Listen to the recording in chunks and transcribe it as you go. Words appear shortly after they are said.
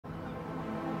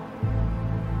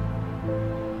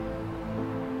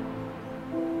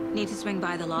Need to swing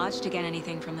by the lodge to get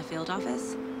anything from the field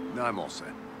office? No, I'm all set.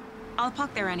 I'll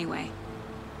park there anyway.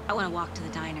 I want to walk to the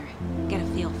diner, get a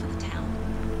feel for the town.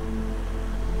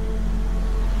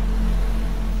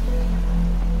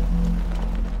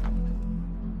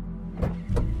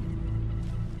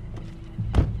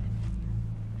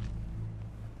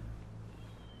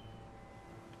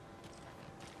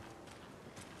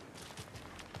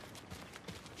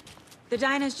 The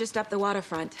diner's just up the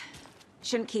waterfront.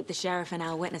 Shouldn't keep the sheriff and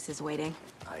our witnesses waiting.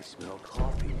 I smell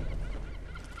coffee.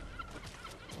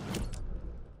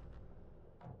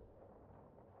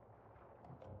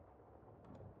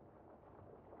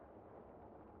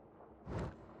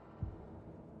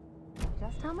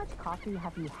 Just how much coffee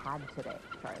have you had today,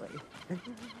 Charlie?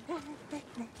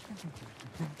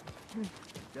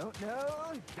 Don't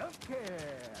know, don't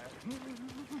care.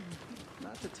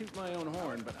 Not to toot my own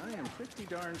horn, but I am pretty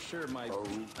darn sure my... Oh,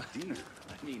 dear.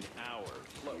 I mean, our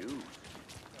float. You.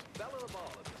 Belle of the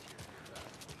ball of this year.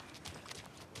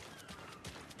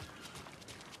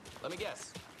 Let me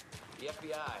guess. The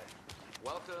FBI.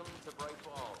 Welcome to Bright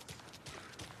Falls.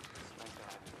 It's nice to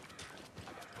have you.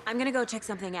 I'm gonna go check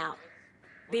something out.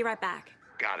 Be right back.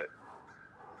 Got it.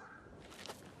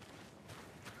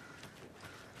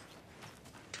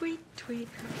 Tweet, tweet.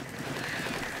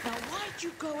 Now why'd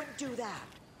you go and do that?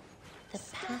 The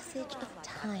passage of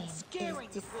time is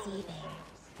deceiving.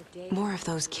 More of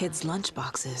those kids'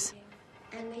 lunchboxes.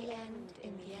 And they end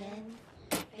in the end,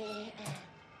 they end.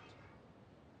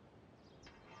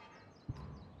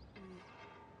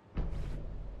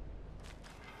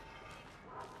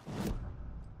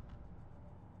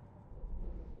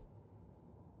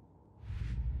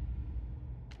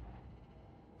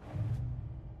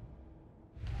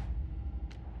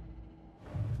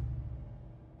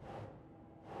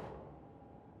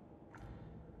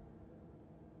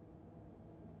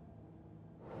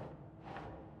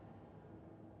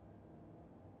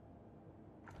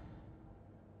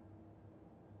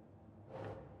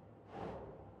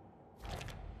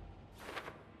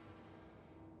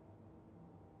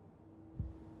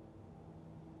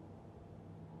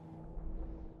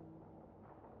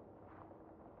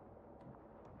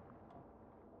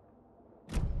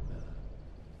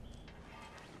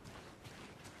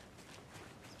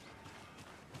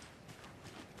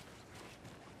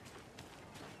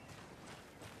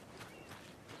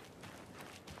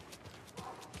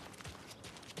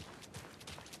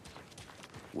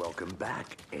 Welcome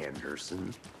back,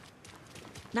 Anderson.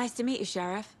 Nice to meet you,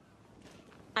 Sheriff.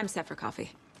 I'm set for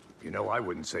coffee. You know, I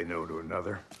wouldn't say no to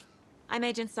another. I'm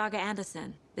Agent Saga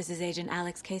Anderson. This is Agent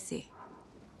Alex Casey.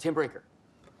 Tim Breaker.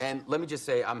 And let me just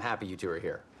say, I'm happy you two are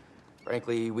here.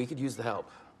 Frankly, we could use the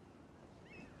help.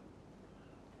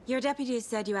 Your deputies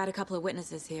said you had a couple of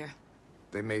witnesses here.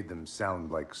 They made them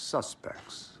sound like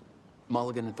suspects.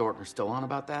 Mulligan and Thornton are still on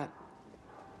about that?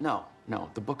 No,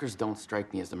 the Bookers don't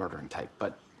strike me as the murdering type,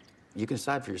 but you can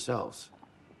decide for yourselves.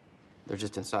 They're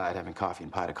just inside having coffee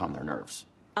and pie to calm their nerves.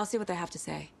 I'll see what they have to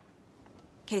say.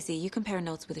 Casey, you compare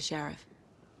notes with the sheriff.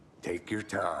 Take your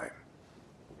time.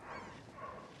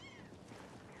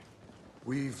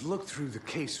 We've looked through the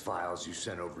case files you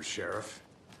sent over, Sheriff.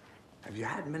 Have you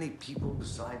had many people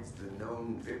besides the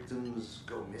known victims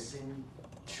go missing?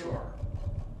 Sure.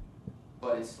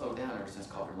 But it's slowed down ever since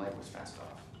Cauldron Lake was fenced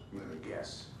off. Let me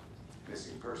guess.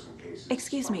 Missing person cases.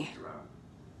 Excuse me. Around.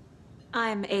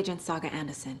 I'm Agent Saga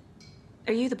Anderson.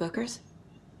 Are you the Bookers?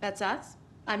 That's us.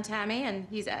 I'm Tammy, and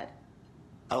he's Ed.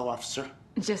 Hello, officer.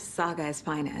 Just Saga is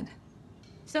fine, Ed.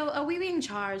 So, are we being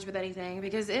charged with anything?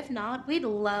 Because if not, we'd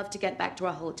love to get back to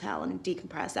our hotel and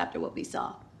decompress after what we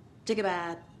saw. Take a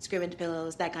bath, scream into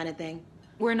pillows, that kind of thing.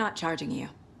 We're not charging you.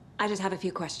 I just have a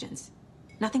few questions.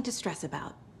 Nothing to stress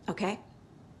about, okay?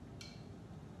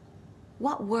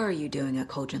 What were you doing at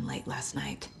Cauldron Lake last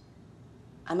night?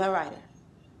 I'm a writer.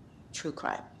 True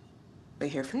crime. We're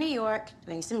here from New York,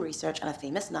 doing some research on a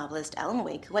famous novelist, Alan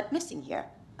Wake, who went missing here.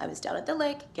 I was down at the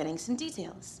lake, getting some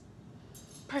details.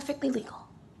 Perfectly legal.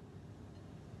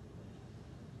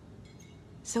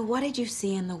 So what did you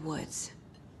see in the woods?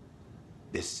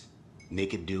 This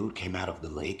naked dude came out of the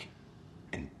lake,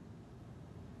 and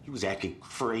he was acting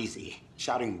crazy,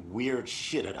 shouting weird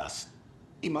shit at us.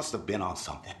 He must have been on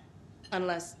something.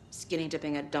 Unless skinny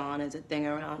dipping at dawn is a thing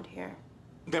around here.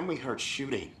 Then we heard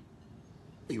shooting.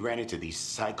 We ran into these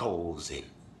psychos in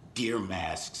deer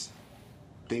masks.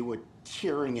 They were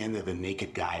tearing into the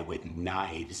naked guy with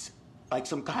knives, like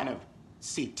some kind of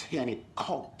satanic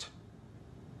cult.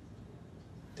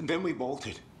 And then we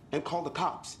bolted and called the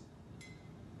cops.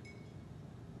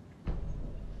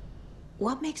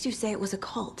 What makes you say it was a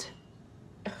cult?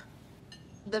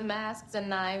 The masks and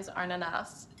knives aren't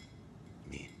enough.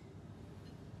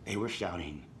 They were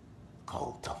shouting,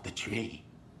 "Cult of the tree.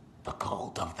 The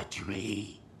cult of the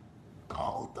tree.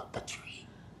 Cult of the tree."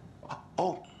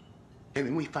 Oh, and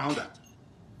then we found it.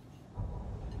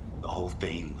 The whole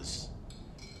thing was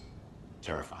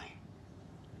terrifying.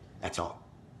 That's all.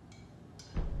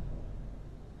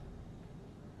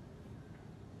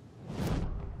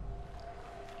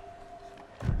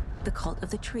 The cult of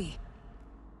the tree.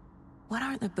 What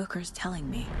aren't the Bookers telling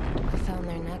me? I found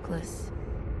their necklace.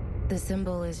 The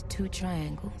symbol is 2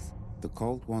 triangles. The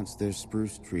cult wants their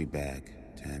spruce tree back,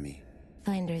 Tammy.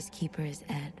 Finders keepers,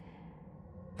 Ed.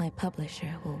 My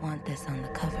publisher will want this on the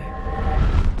cover.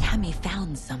 Tammy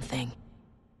found something.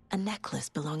 A necklace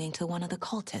belonging to one of the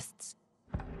cultists.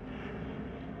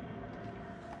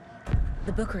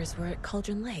 The Bookers were at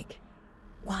Cauldron Lake.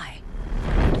 Why?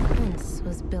 The fence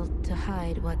was built to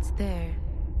hide what's there.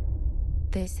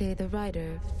 They say the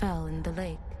rider fell in the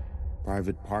lake.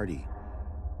 Private party.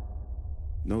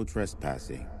 No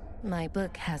trespassing. My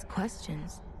book has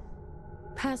questions.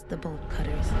 Past the bolt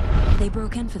cutters. They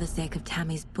broke in for the sake of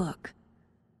Tammy's book.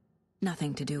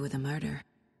 Nothing to do with a murder.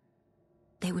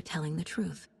 They were telling the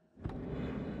truth.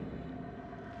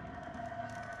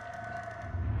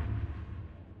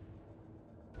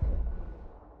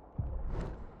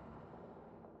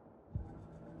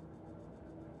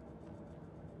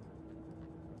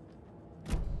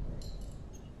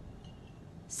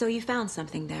 So you found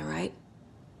something there, right?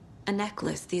 A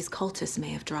necklace these cultists may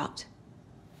have dropped.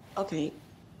 Okay.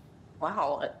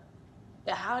 Wow.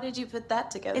 How did you put that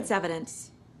together? It's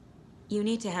evidence. You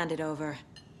need to hand it over.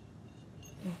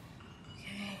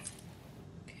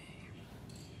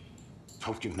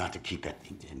 Told you not to keep that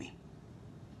thing to me.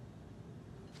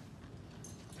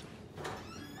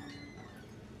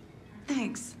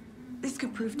 Thanks. This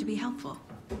could prove to be helpful.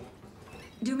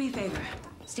 Do me a favor.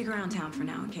 Stick around town for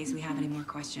now in case we have any more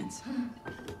questions.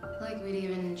 Like we'd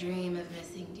even dream of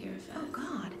missing dear Fez. Oh,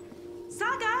 God.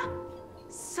 Saga!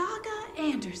 Saga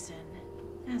Anderson.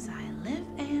 As I live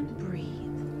and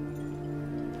breathe.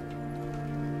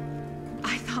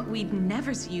 I thought we'd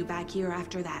never see you back here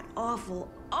after that awful,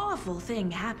 awful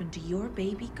thing happened to your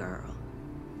baby girl.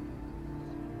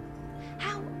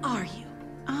 How are you?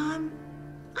 I'm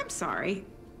sorry.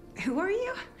 Who are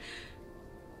you?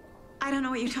 I don't know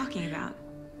what you're talking about.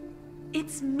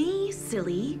 It's me,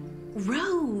 silly.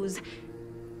 Rose.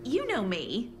 You know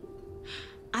me.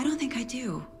 I don't think I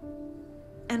do.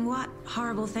 And what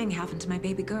horrible thing happened to my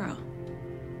baby girl?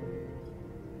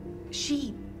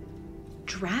 She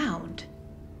drowned.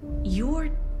 Your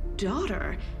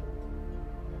daughter.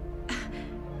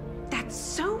 That's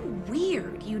so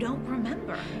weird you don't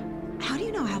remember. How do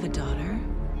you know I have a daughter?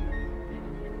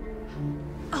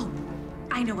 Oh,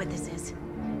 I know what this is.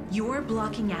 You're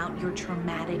blocking out your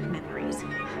traumatic memories.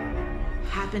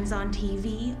 Happens on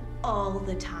TV all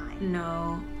the time.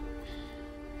 No.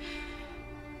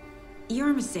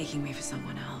 You're mistaking me for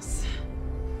someone else.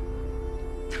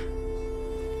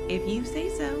 If you say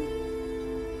so.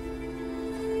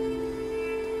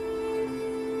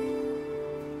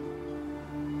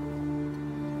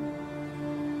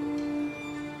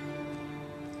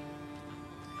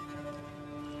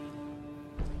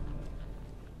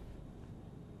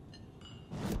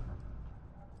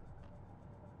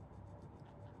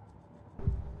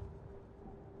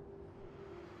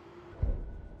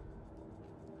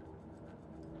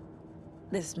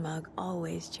 This mug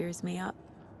always cheers me up.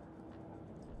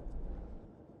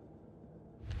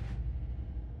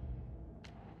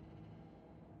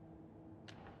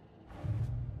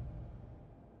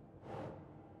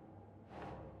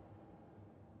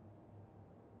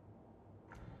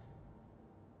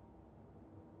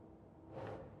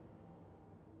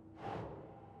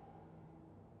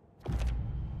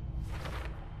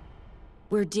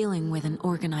 We're dealing with an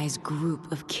organized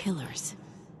group of killers.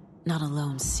 Not a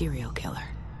lone serial killer.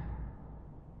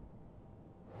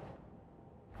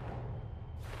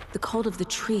 The cult of the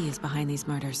tree is behind these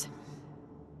murders.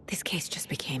 This case just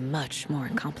became much more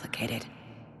complicated.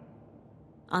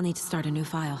 I'll need to start a new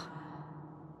file.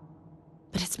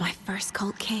 But it's my first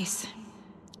cult case.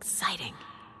 Exciting.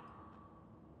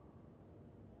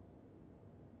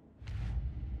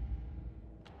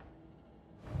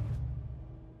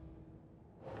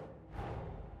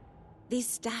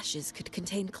 These stashes could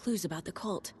contain clues about the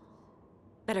cult.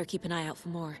 Better keep an eye out for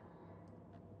more.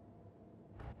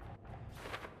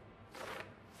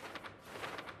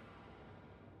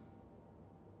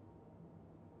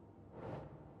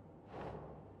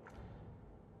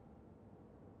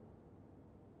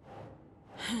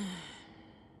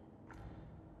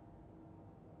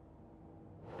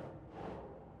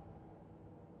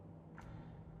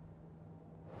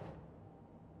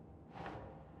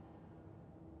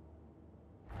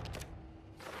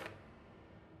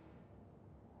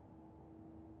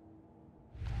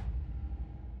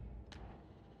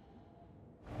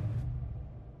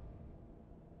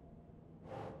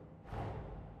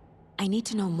 I need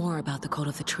to know more about the Cult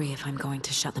of the Tree if I'm going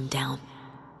to shut them down.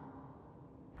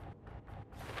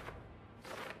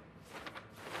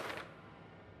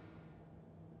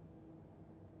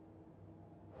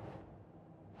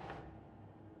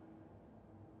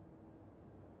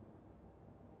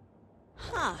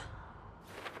 Huh.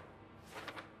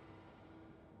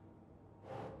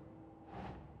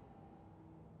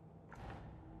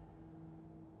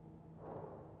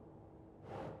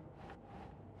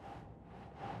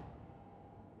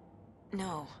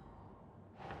 No.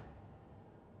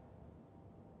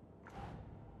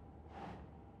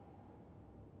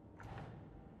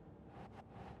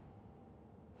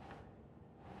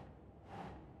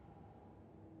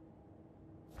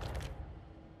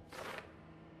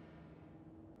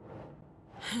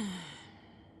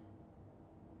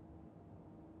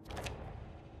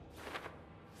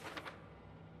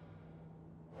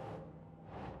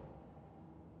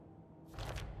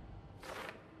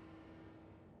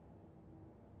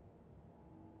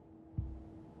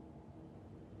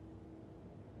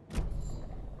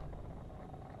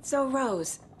 So,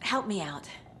 Rose, help me out.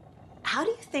 How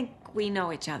do you think we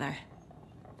know each other?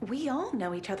 We all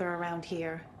know each other around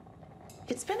here.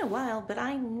 It's been a while, but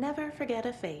I never forget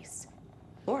a face.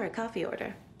 Or a coffee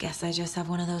order. Guess I just have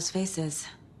one of those faces.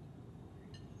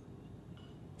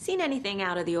 Seen anything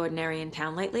out of the ordinary in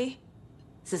town lately?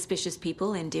 Suspicious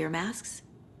people in deer masks?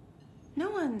 No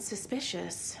one's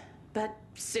suspicious. But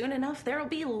soon enough, there'll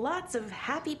be lots of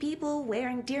happy people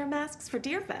wearing deer masks for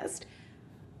Deerfest.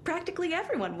 Practically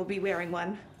everyone will be wearing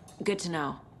one. Good to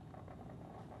know.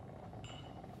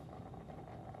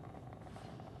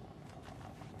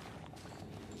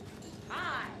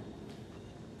 Hi!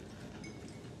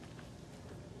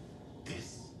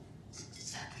 This is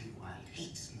exactly why I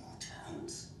hate small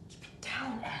towns. Keep it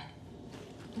down, Ed.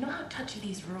 You know how touchy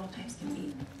these rural types can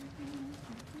be.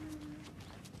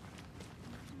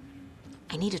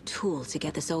 I need a tool to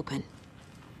get this open.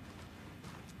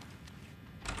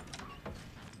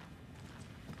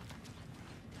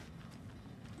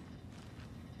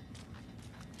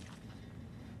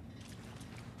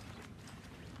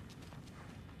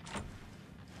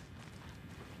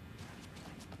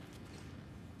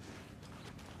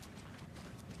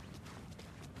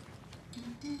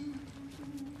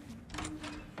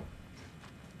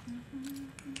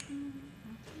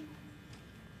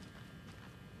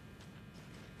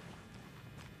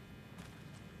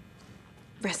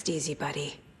 Rest easy,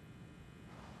 buddy.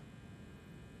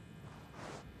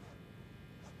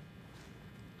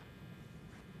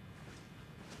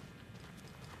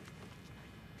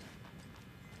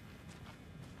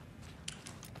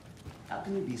 How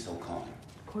can you be so calm?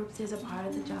 Corpses are part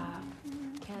of the job.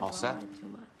 Can't All set? dwell on it too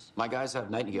much. My guys have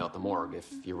Nightingale at the morgue if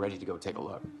you're ready to go take a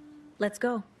look. Let's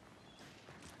go.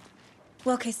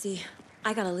 Well, Casey,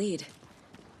 I got a lead.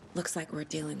 Looks like we're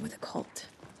dealing with a cult.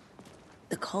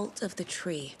 The Cult of the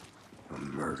Tree. A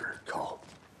murder cult.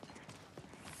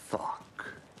 Fuck.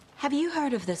 Have you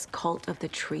heard of this Cult of the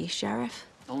Tree, Sheriff?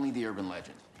 Only the urban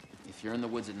legend. If you're in the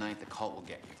woods at night, the cult will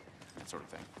get you. That sort of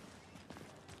thing.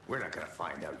 We're not gonna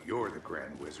find out you're the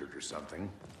Grand Wizard or something,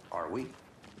 are we?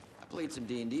 I played some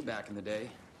D&D back in the day.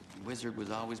 Wizard was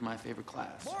always my favorite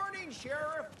class. Morning,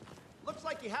 Sheriff. Looks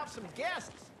like you have some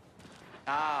guests.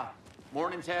 Ah,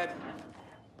 morning, Ted.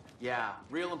 Yeah,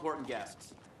 real important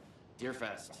guests.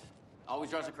 Deerfest. Always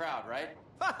draws a crowd, right?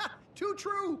 Too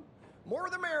true. More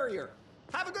the merrier.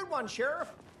 Have a good one, Sheriff.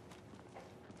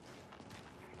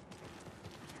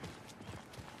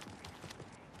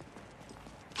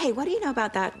 Hey, what do you know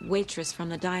about that waitress from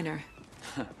the diner?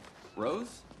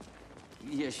 Rose?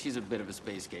 Yeah, she's a bit of a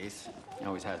space case.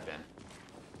 Always has been.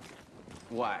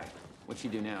 Why? What'd she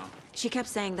do now? She kept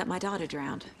saying that my daughter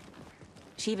drowned.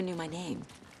 She even knew my name.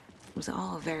 It was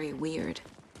all very weird.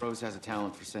 Rose has a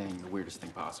talent for saying the weirdest thing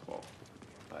possible.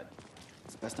 But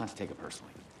it's best not to take it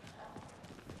personally.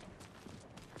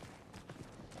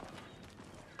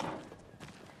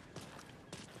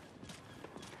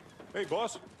 Hey,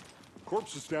 boss.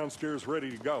 Corpse is downstairs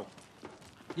ready to go.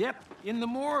 Yep, in the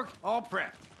morgue, all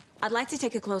prepped. I'd like to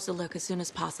take a closer look as soon as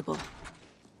possible.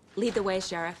 Lead the way,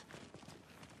 Sheriff.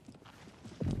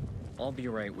 I'll be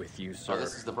right with you, So sir.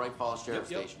 this is the Bright Falls Sheriff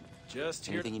Station. Just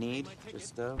here. Anything you need,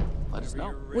 just let us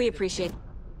know. We appreciate.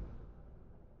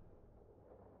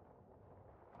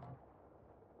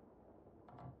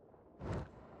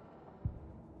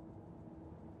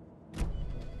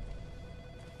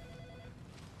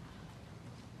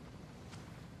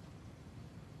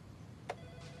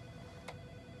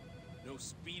 No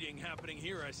speeding happening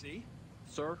here, I see.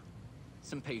 Sir,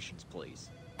 some patience, please.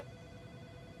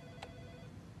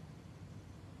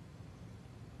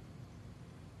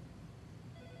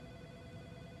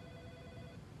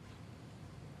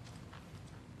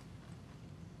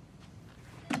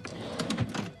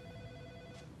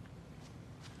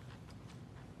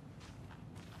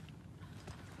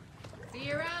 See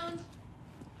you around.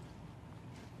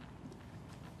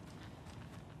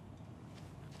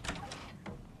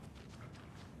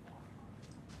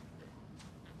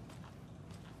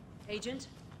 Agent?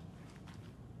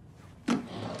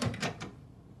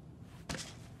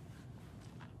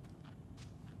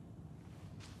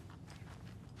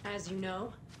 As you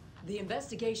know, the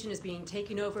investigation is being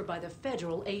taken over by the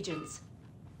federal agents.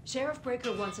 Sheriff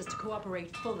Breaker wants us to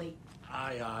cooperate fully.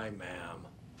 Aye, aye, ma'am.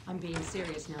 I'm being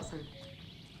serious, Nelson.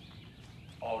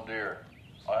 Oh dear,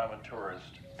 I am a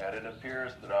tourist, and it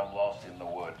appears that I'm lost in the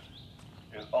woods.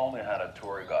 You've only had a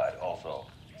tour guide, also.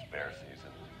 It's bear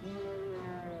season.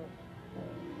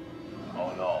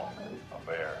 Oh no, a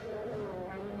bear.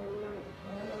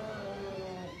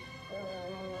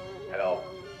 Help.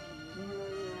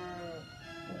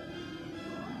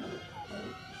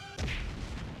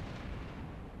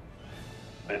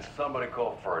 Did somebody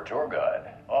call for a tour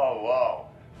guide? Oh wow,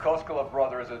 Koskela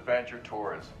Brothers Adventure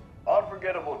Tours.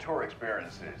 Unforgettable tour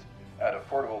experiences at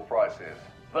affordable prices.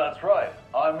 That's right,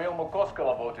 I'm Ilmo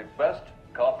Koskela, voted best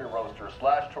coffee roaster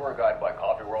 / tour guide by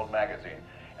Coffee World magazine,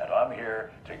 and I'm here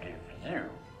to give you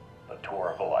the tour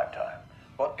of a lifetime.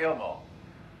 But Ilmo,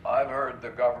 I've heard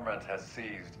the government has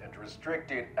seized and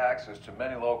restricted access to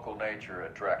many local nature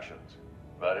attractions.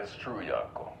 That is true,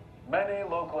 Yanko. Many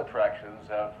local attractions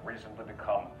have recently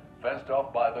become fenced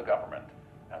off by the government,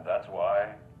 and that's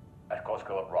why at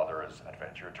Koskela Brothers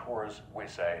Adventure Tours we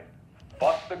say,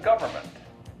 fuck the government.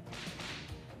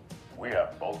 We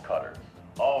have bolt cutters.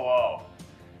 Oh wow,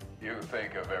 you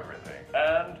think of everything,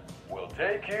 and we'll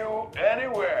take you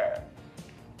anywhere.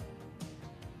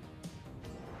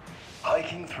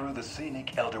 Hiking through the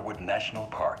scenic Elderwood National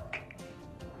Park.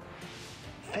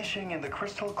 Fishing in the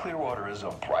crystal clear waters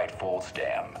of Bright Falls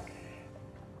Dam.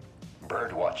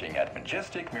 Bird watching at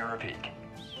majestic Mirror Peak.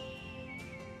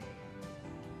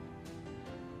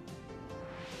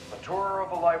 The tour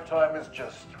of a lifetime is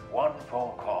just one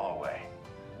phone call away.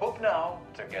 Book now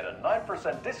to get a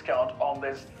 9% discount on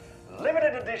this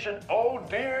limited edition Oh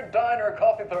Dear Diner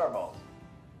coffee thermos.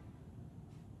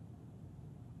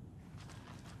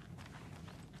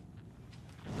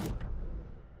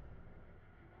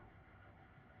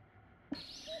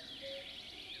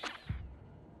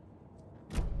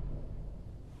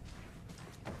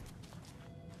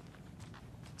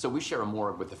 So we share a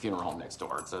morgue with the funeral home next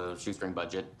door. It's a shoestring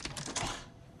budget.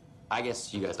 I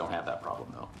guess you guys don't have that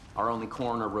problem, though. Our only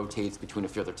coroner rotates between a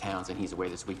few other towns, and he's away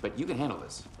this week, but you can handle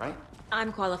this, right?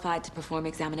 I'm qualified to perform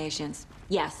examinations.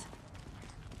 Yes.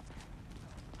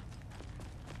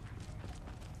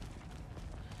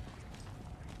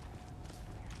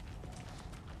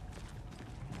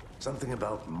 Something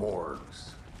about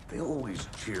morgues. They always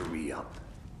cheer me up.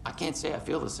 I can't say I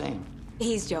feel the same.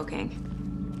 He's joking.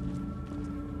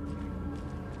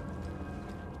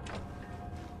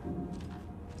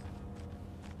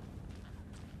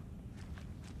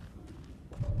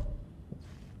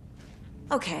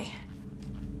 Okay,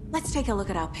 let's take a look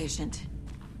at our patient.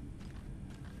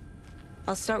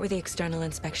 I'll start with the external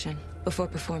inspection before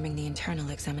performing the internal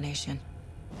examination.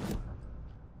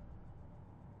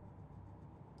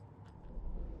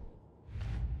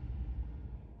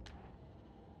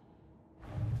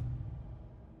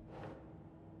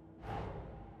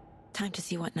 Time to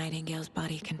see what Nightingale's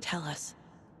body can tell us.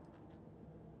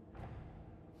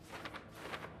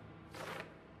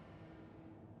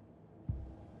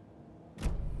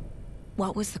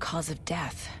 What was the cause of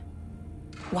death?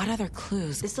 What other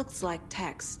clues? This looks like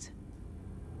text.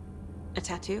 A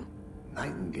tattoo?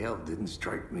 Nightingale didn't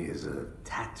strike me as a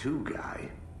tattoo guy.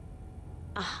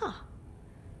 Aha.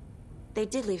 They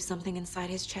did leave something inside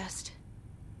his chest.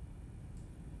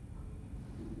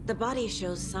 The body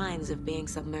shows signs of being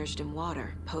submerged in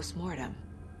water post-mortem.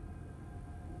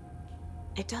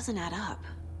 It doesn't add up.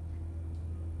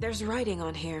 There's writing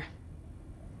on here.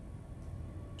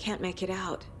 Can't make it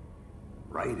out.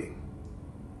 Writing?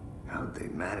 How'd they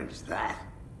manage that?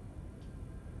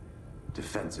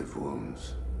 Defensive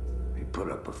wounds. They put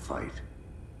up a fight.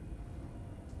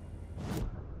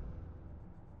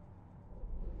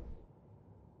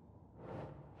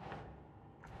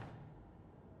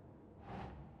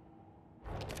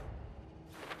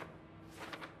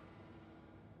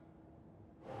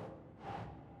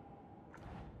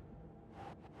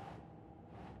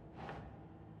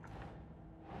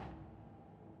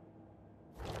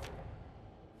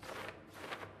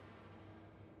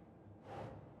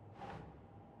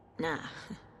 Nah.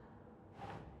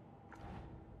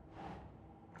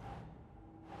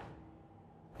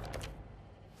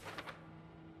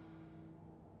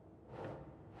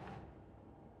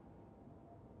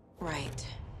 Right.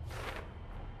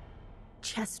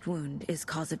 Chest wound is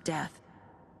cause of death.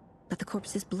 but the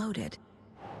corpse is bloated,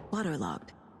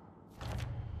 waterlogged.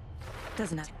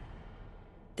 Doesn't it?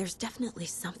 There's definitely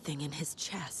something in his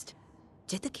chest.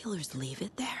 Did the killers leave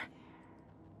it there?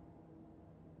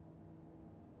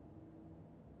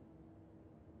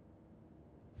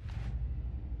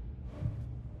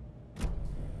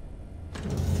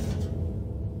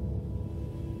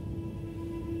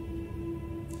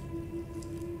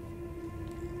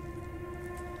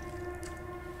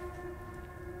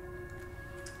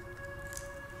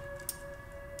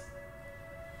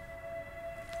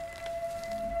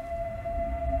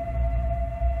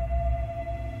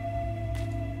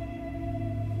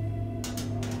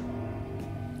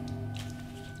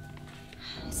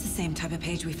 It's the same type of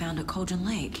page we found at Cauldron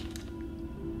Lake.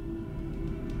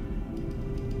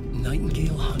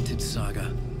 Nightingale hunted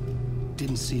Saga.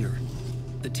 Didn't see her.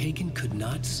 The Taken could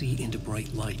not see into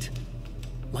bright light.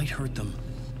 Light hurt them,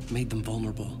 made them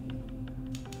vulnerable.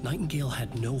 Nightingale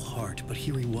had no heart, but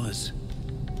here he was,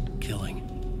 killing.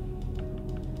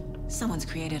 Someone's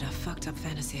created a fucked up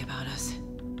fantasy about us.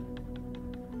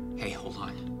 Hey, hold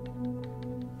on.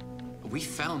 We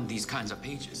found these kinds of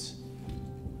pages.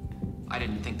 I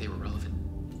didn't think they were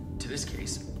relevant to this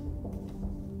case.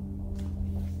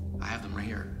 I have them right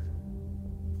here.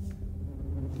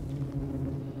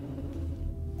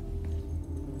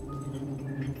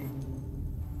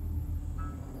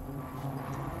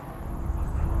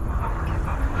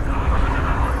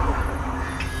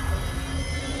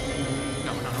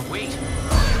 No, wait.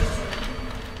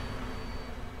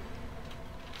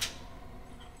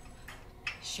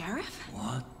 Sheriff?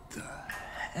 What the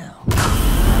hell?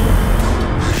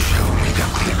 Show me the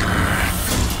clicker.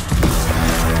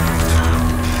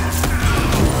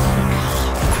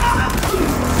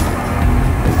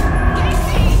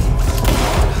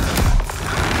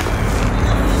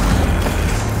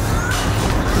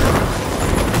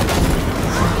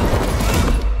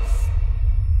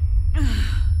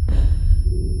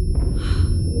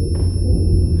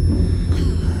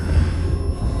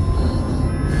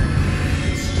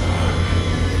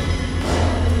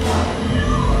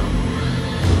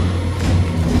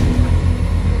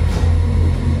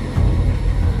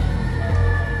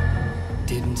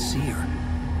 Didn't see her.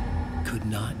 Could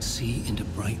not see into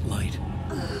bright light.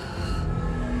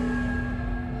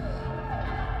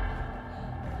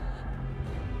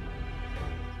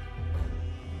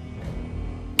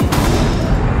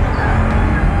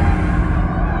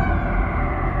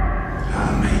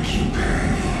 I'll make you pay.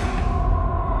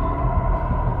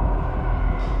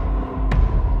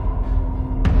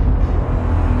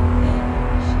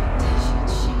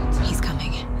 He's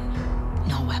coming.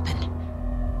 No weapon.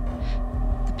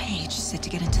 The page set to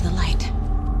get into the light.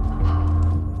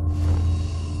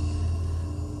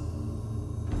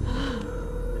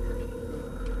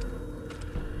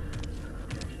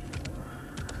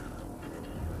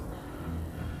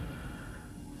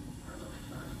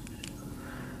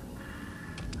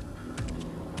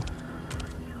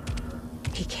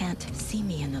 He can't see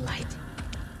me in the light.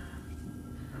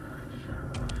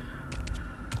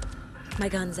 My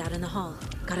gun's out in the hall.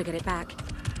 Gotta get it back.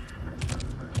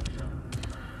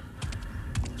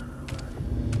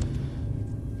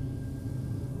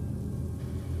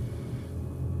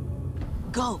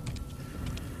 Go!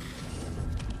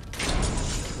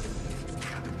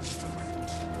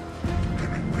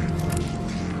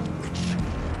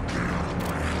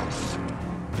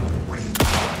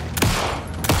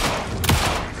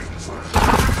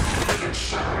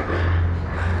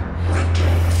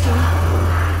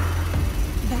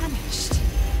 Vanished.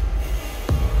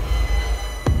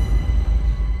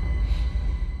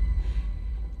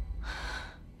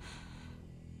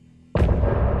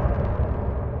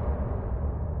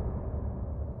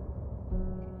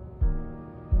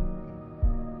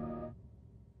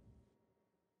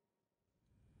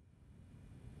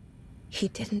 He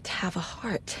didn't have a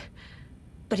heart,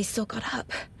 but he still got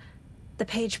up. The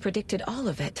page predicted all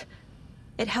of it.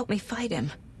 It helped me fight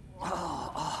him.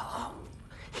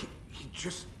 He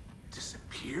just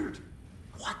disappeared?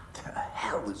 What the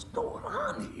hell is going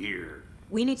on here?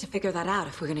 We need to figure that out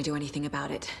if we're gonna do anything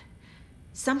about it.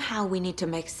 Somehow we need to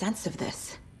make sense of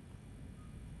this.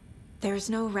 There's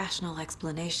no rational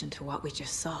explanation to what we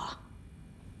just saw.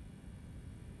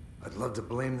 I'd love to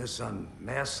blame this on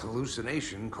mass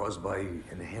hallucination caused by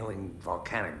inhaling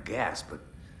volcanic gas, but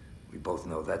we both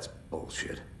know that's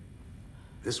bullshit.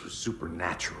 This was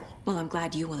supernatural. Well, I'm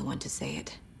glad you were the one to say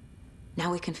it.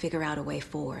 Now we can figure out a way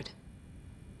forward.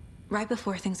 Right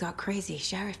before things got crazy,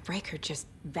 Sheriff Breaker just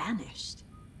vanished.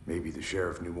 Maybe the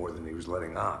sheriff knew more than he was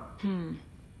letting on.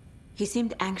 He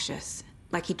seemed anxious,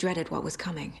 like he dreaded what was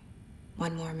coming.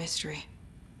 One more mystery.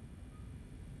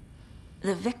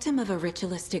 The victim of a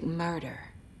ritualistic murder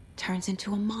turns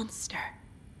into a monster.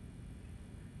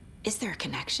 Is there a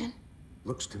connection?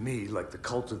 Looks to me like the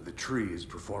cult of the tree is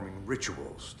performing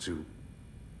rituals to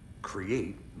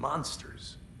create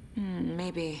monsters.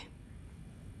 Maybe.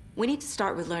 We need to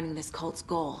start with learning this cult's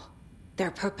goal, their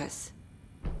purpose.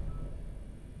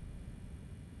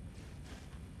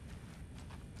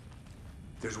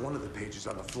 There's one of the pages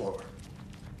on the floor.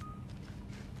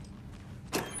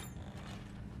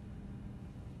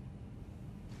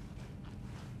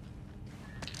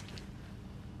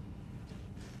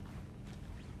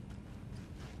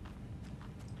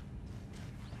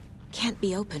 Can't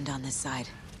be opened on this side.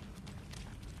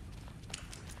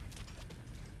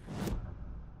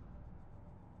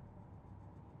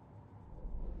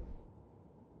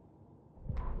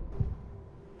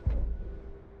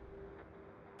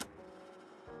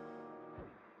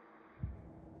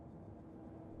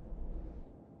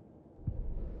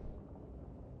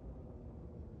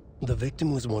 The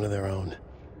victim was one of their own.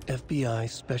 FBI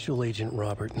Special Agent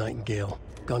Robert Nightingale,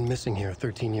 gone missing here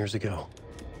 13 years ago.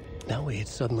 Now he had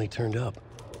suddenly turned up.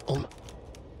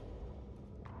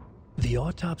 The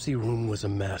autopsy room was a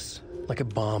mess, like a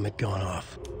bomb had gone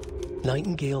off.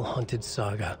 Nightingale hunted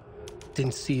Saga.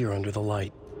 Didn't see her under the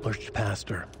light, lurched past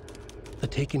her. The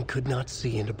Taken could not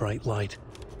see into bright light.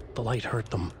 The light hurt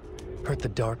them, hurt the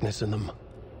darkness in them,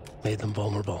 made them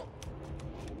vulnerable.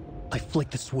 I flick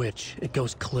the switch, it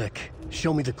goes click.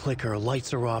 Show me the clicker,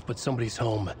 lights are off, but somebody's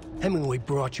home. Hemingway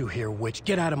brought you here, witch.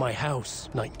 Get out of my house,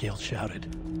 Nightingale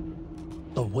shouted.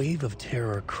 A wave of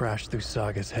terror crashed through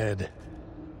Saga's head.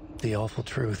 The awful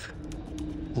truth.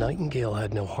 Nightingale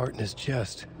had no heart in his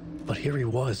chest, but here he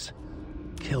was,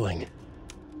 killing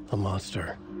a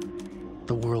monster.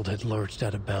 The world had lurched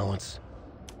out of balance.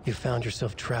 You found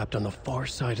yourself trapped on the far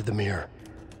side of the mirror.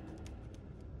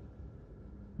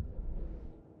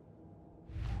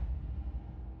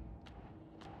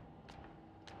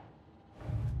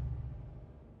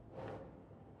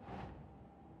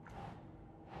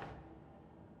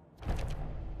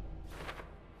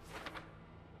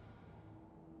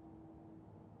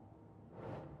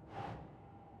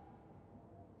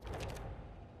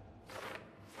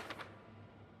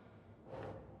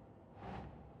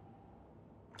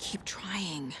 Keep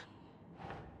trying.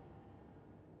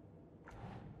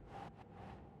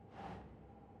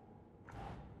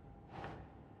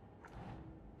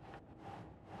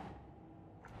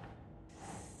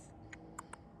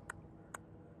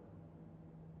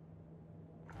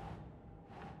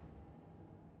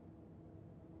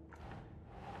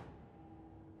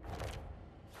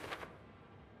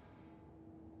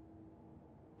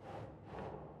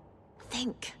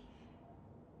 Think.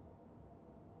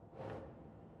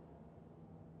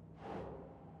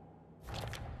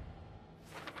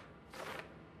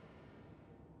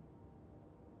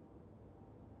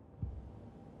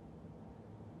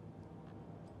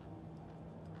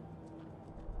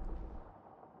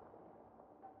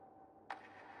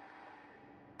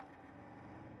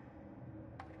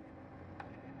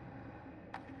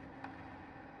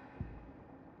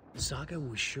 Saga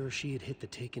was sure she had hit the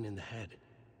Taken in the head,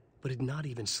 but had not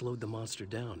even slowed the monster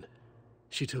down.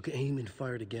 She took aim and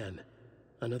fired again.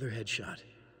 Another headshot.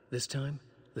 This time,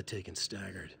 the Taken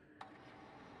staggered.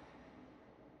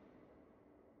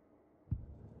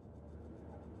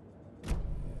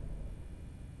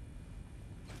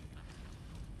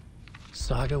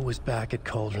 Saga was back at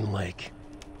Cauldron Lake.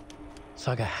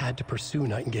 Saga had to pursue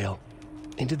Nightingale.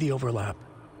 Into the overlap.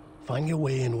 Finding a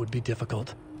way in would be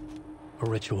difficult. A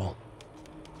ritual.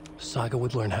 Saga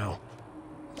would learn how.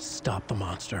 Stop the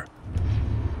monster.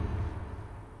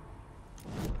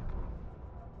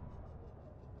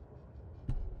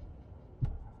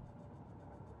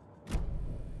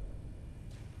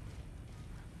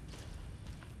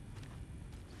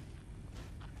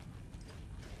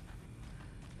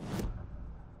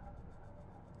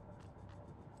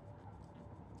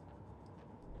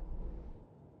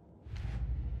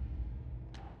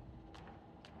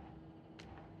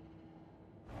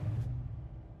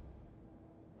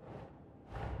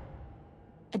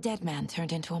 A dead man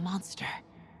turned into a monster.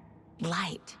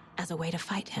 Light as a way to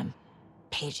fight him.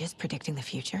 Pages predicting the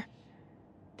future.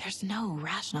 There's no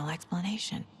rational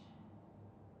explanation.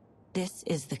 This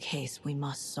is the case we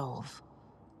must solve.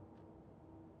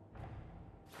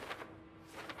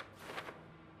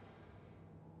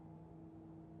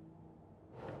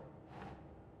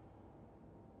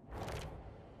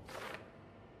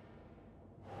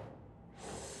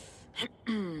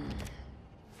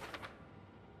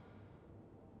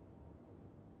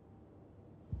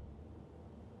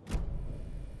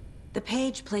 The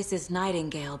page places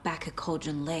Nightingale back at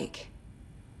Cauldron Lake.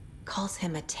 calls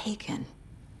him a Taken.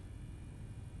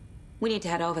 We need to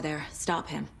head over there, stop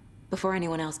him, before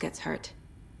anyone else gets hurt.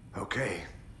 Okay.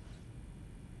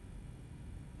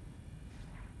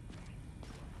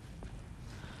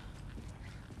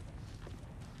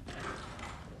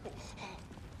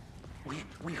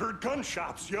 We heard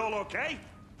gunshots. Y'all okay?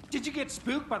 Did you get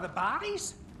spooked by the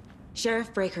bodies?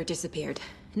 Sheriff Breaker disappeared.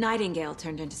 Nightingale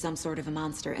turned into some sort of a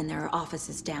monster, and there are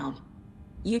offices down.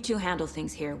 You two handle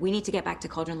things here. We need to get back to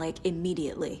Cauldron Lake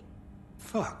immediately.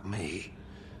 Fuck me.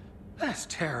 That's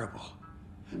terrible.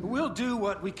 We'll do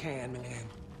what we can, man.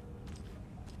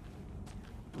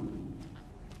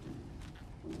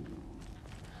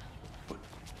 But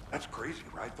that's crazy,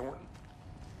 right, Thornton?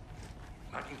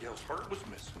 Nightingale's heart was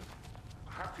missing.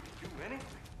 How could he do anything?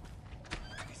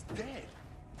 He's dead.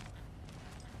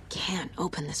 Can't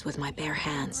open this with my bare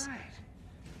hands. Right.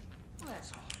 Well,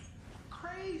 that's all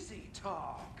crazy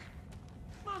talk.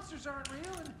 Monsters aren't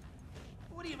real, and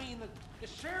what do you mean, the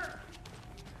sheriff?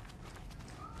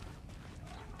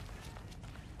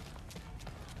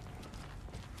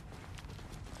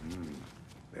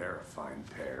 They're a fine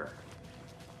pair.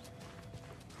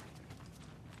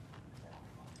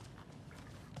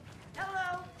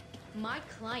 Hello. My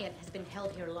client has been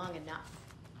held here long enough.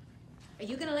 Are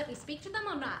you gonna let me speak to them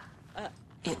or not?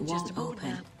 It Just won't a moment, open.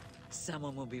 ma'am.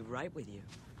 Someone will be right with you.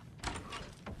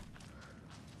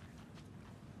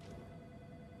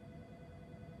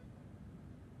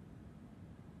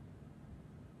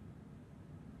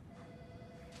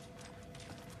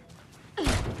 How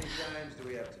many times do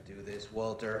we have to do this,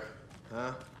 Walter?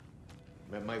 Huh?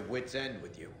 I'm at my wit's end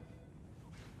with you.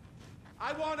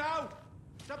 I want out!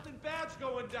 Something bad's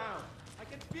going down. I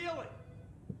can feel it.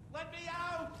 Let me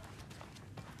out!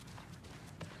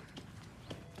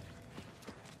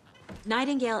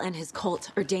 Nightingale and his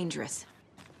cult are dangerous.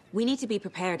 We need to be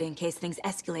prepared in case things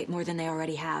escalate more than they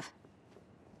already have.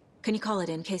 Can you call it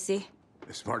in, Casey?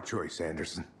 A smart choice,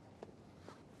 Anderson.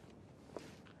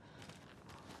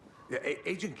 Yeah,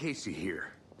 Agent Casey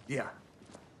here. Yeah.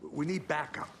 We need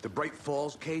backup. The Bright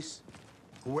Falls case.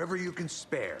 Whoever you can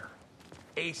spare.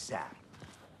 ASAP.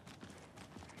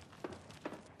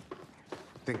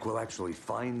 Think we'll actually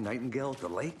find Nightingale at the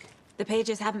lake? The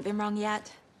pages haven't been rung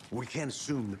yet. We can't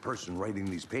assume the person writing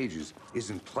these pages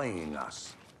isn't playing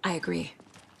us. I agree.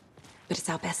 But it's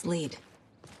our best lead.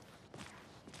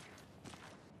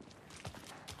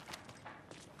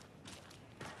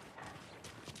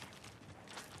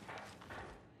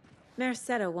 Merced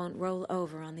won't roll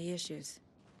over on the issues.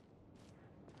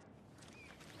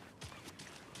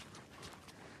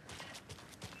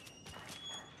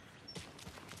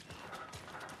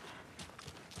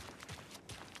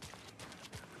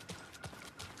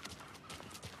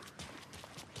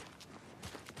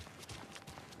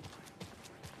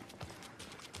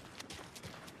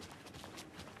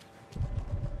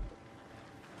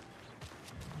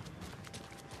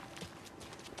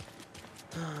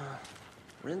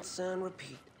 Rinse and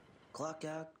repeat. Clock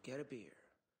out, get a beer.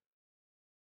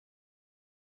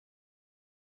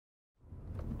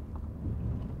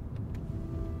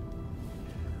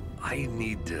 I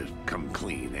need to come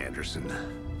clean, Anderson.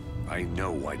 I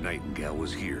know why Nightingale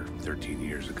was here 13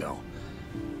 years ago.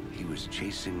 He was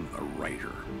chasing a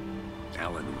writer,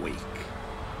 Alan Wake.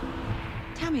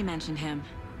 Tammy mentioned him.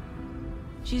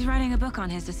 She's writing a book on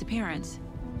his disappearance.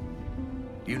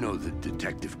 You know the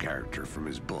detective character from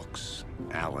his books,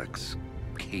 Alex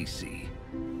Casey.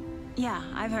 Yeah,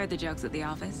 I've heard the jokes at the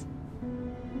office.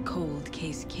 Cold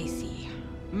case Casey.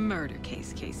 Murder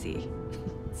case Casey.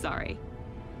 Sorry.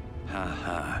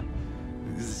 Haha.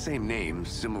 It's the same name,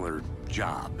 similar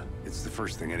job. It's the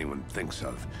first thing anyone thinks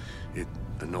of. It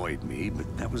annoyed me,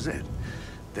 but that was it.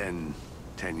 Then,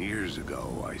 10 years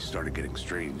ago, I started getting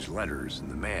strange letters in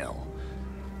the mail.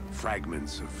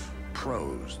 Fragments of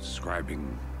prose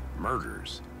describing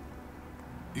murders.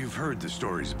 You've heard the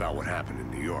stories about what happened in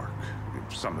New York.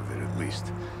 Some of it, at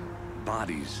least.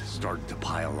 Bodies started to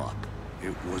pile up.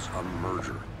 It was a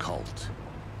murder cult.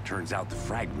 Turns out the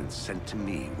fragments sent to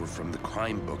me were from the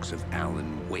crime books of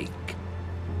Alan Wake.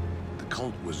 The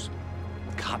cult was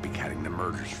copycatting the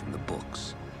murders from the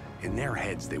books. In their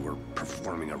heads, they were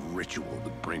performing a ritual to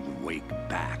bring Wake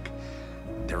back.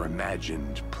 Their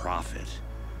imagined prophet.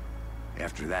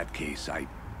 After that case, I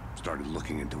started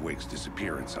looking into Wake's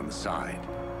disappearance on the side.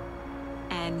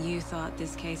 And you thought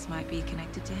this case might be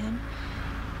connected to him?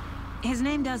 His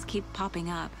name does keep popping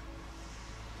up.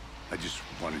 I just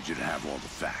wanted you to have all the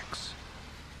facts.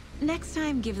 Next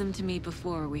time, give them to me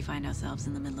before we find ourselves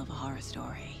in the middle of a horror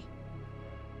story.